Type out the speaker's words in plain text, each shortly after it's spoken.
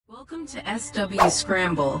Welcome to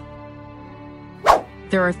SW-Scramble.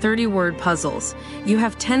 There are 30-word puzzles. You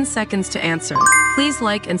have 10 seconds to answer. Please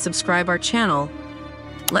like and subscribe our channel.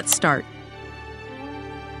 Let's start.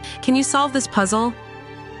 Can you solve this puzzle?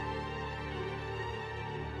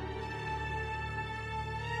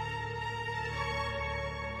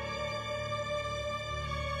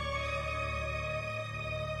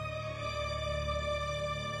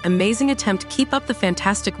 Amazing attempt. Keep up the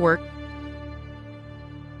fantastic work.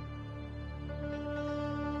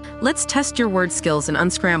 Let's test your word skills and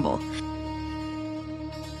unscramble.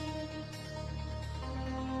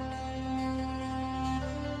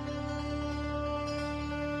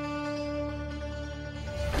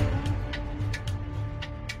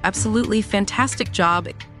 Absolutely fantastic job.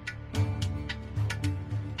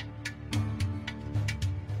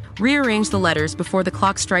 Rearrange the letters before the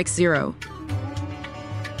clock strikes 0.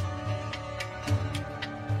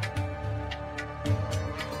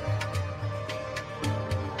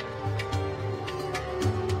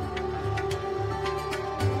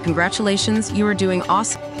 Congratulations, you are doing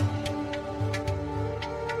awesome.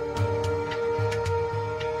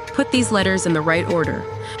 Put these letters in the right order.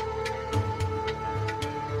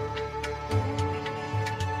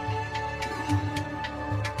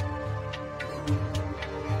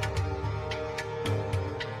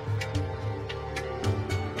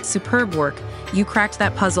 Superb work. You cracked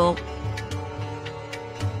that puzzle.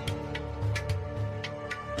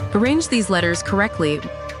 Arrange these letters correctly.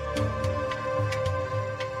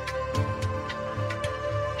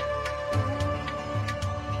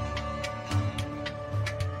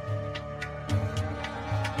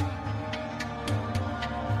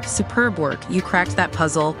 Superb work. You cracked that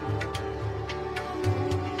puzzle.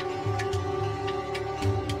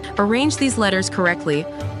 Arrange these letters correctly.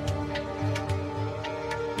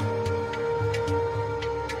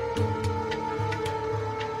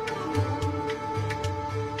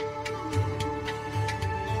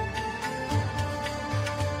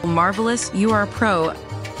 Marvelous. You are a pro.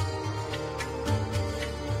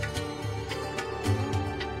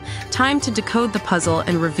 Time to decode the puzzle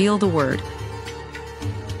and reveal the word.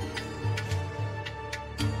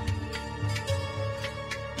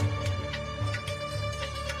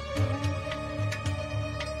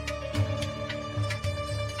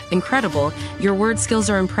 Incredible. Your word skills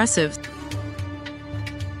are impressive.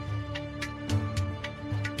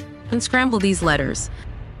 Unscramble these letters.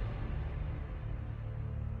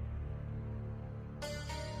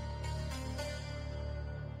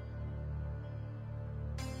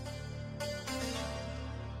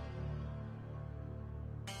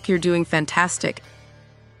 You're doing fantastic.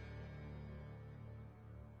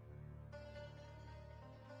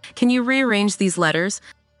 Can you rearrange these letters?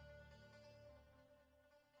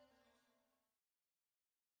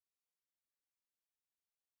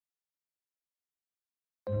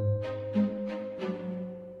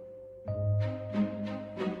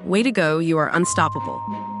 Way to go, you are unstoppable.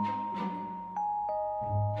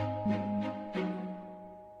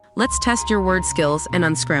 Let's test your word skills and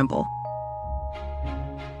unscramble.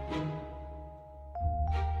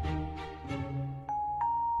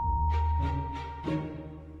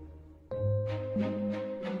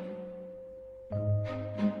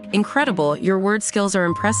 Incredible, your word skills are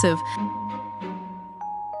impressive.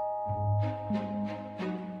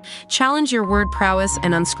 Challenge your word prowess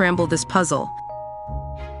and unscramble this puzzle.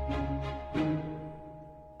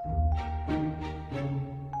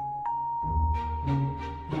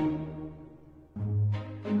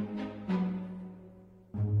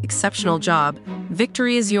 Exceptional job.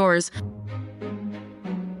 Victory is yours.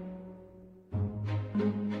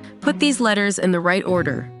 Put these letters in the right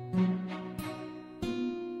order.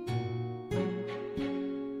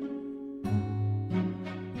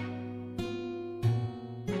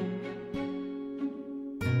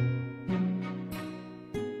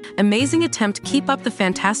 Amazing attempt. Keep up the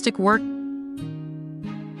fantastic work.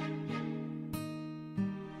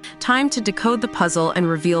 Time to decode the puzzle and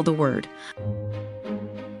reveal the word.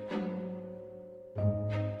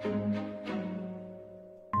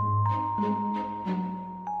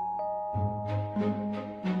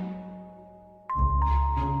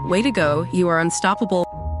 Way to go, you are unstoppable.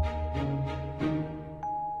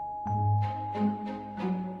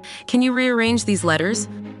 Can you rearrange these letters?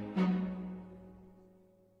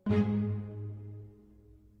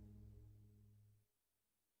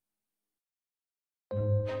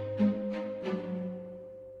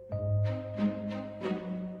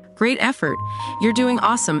 Great effort. You're doing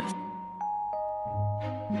awesome.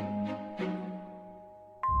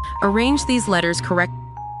 Arrange these letters correctly.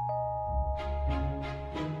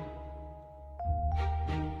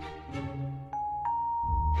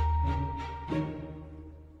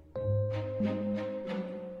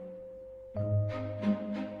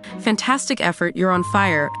 Fantastic effort, you're on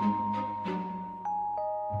fire.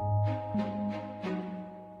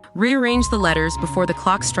 Rearrange the letters before the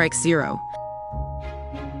clock strikes 0.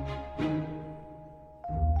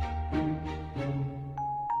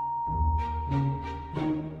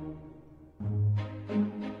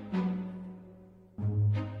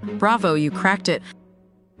 Bravo, you cracked it.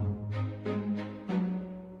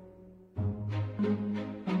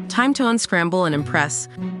 Time to unscramble and impress.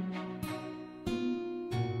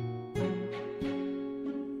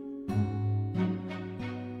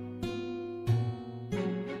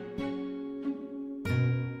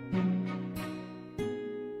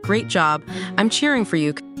 Great job. I'm cheering for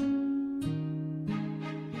you.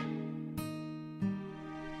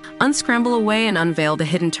 Unscramble away and unveil the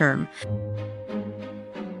hidden term.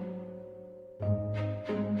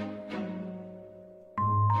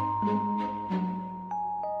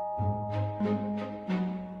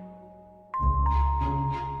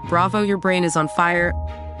 Bravo, your brain is on fire.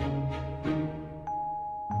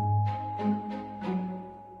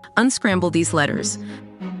 Unscramble these letters.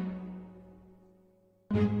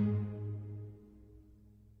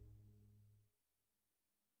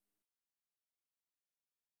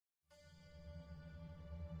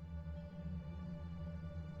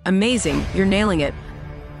 Amazing, you're nailing it.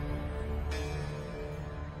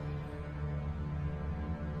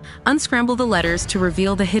 Unscramble the letters to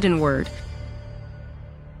reveal the hidden word.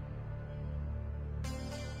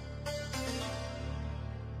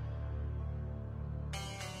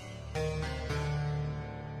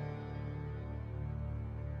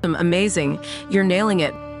 Amazing, you're nailing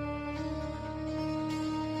it.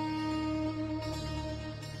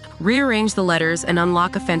 Rearrange the letters and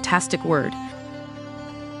unlock a fantastic word.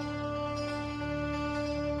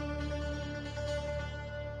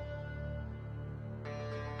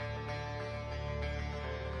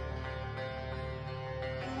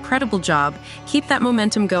 Incredible job. Keep that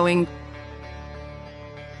momentum going.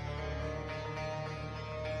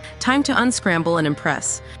 Time to unscramble and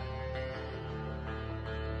impress.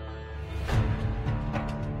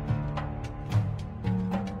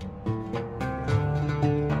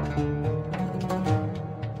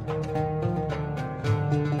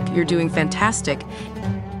 You're doing fantastic.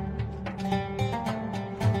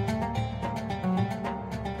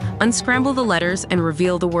 Unscramble the letters and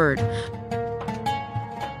reveal the word.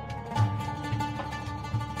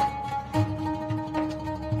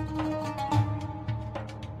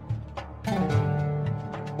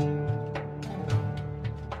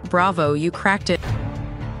 Bravo, you cracked it.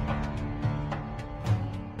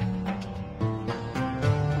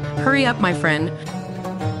 Hurry up, my friend.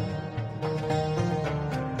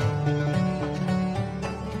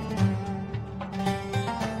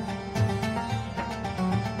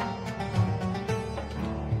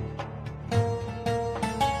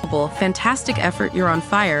 Fantastic effort, you're on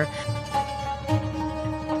fire.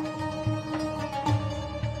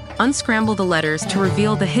 Unscramble the letters to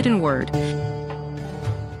reveal the hidden word.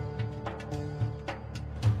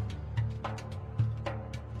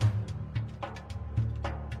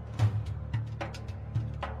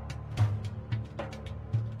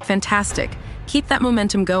 Fantastic. Keep that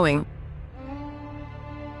momentum going.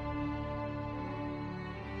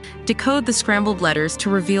 Decode the scrambled letters to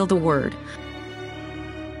reveal the word.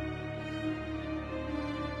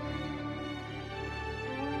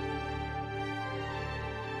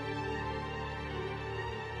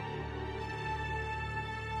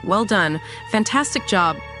 Well done. Fantastic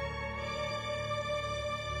job.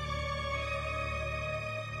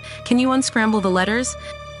 Can you unscramble the letters?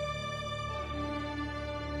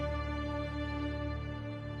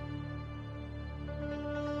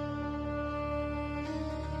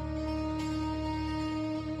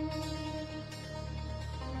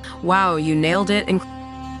 Wow, you nailed it.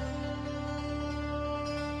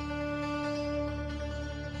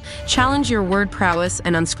 Challenge your word prowess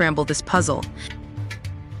and unscramble this puzzle.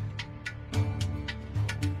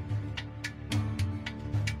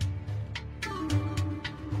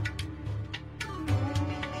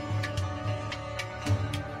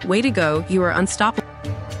 Way to go, you are unstoppable.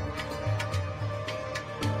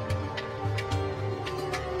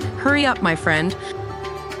 Hurry up, my friend.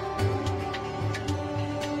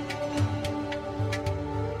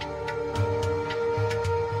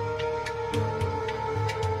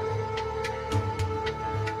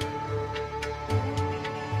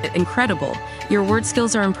 Incredible. Your word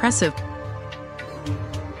skills are impressive.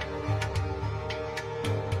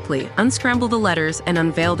 Please unscramble the letters and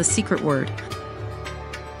unveil the secret word.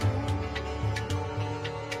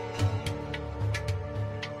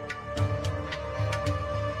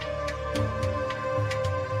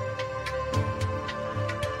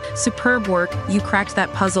 Superb work, you cracked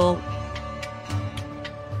that puzzle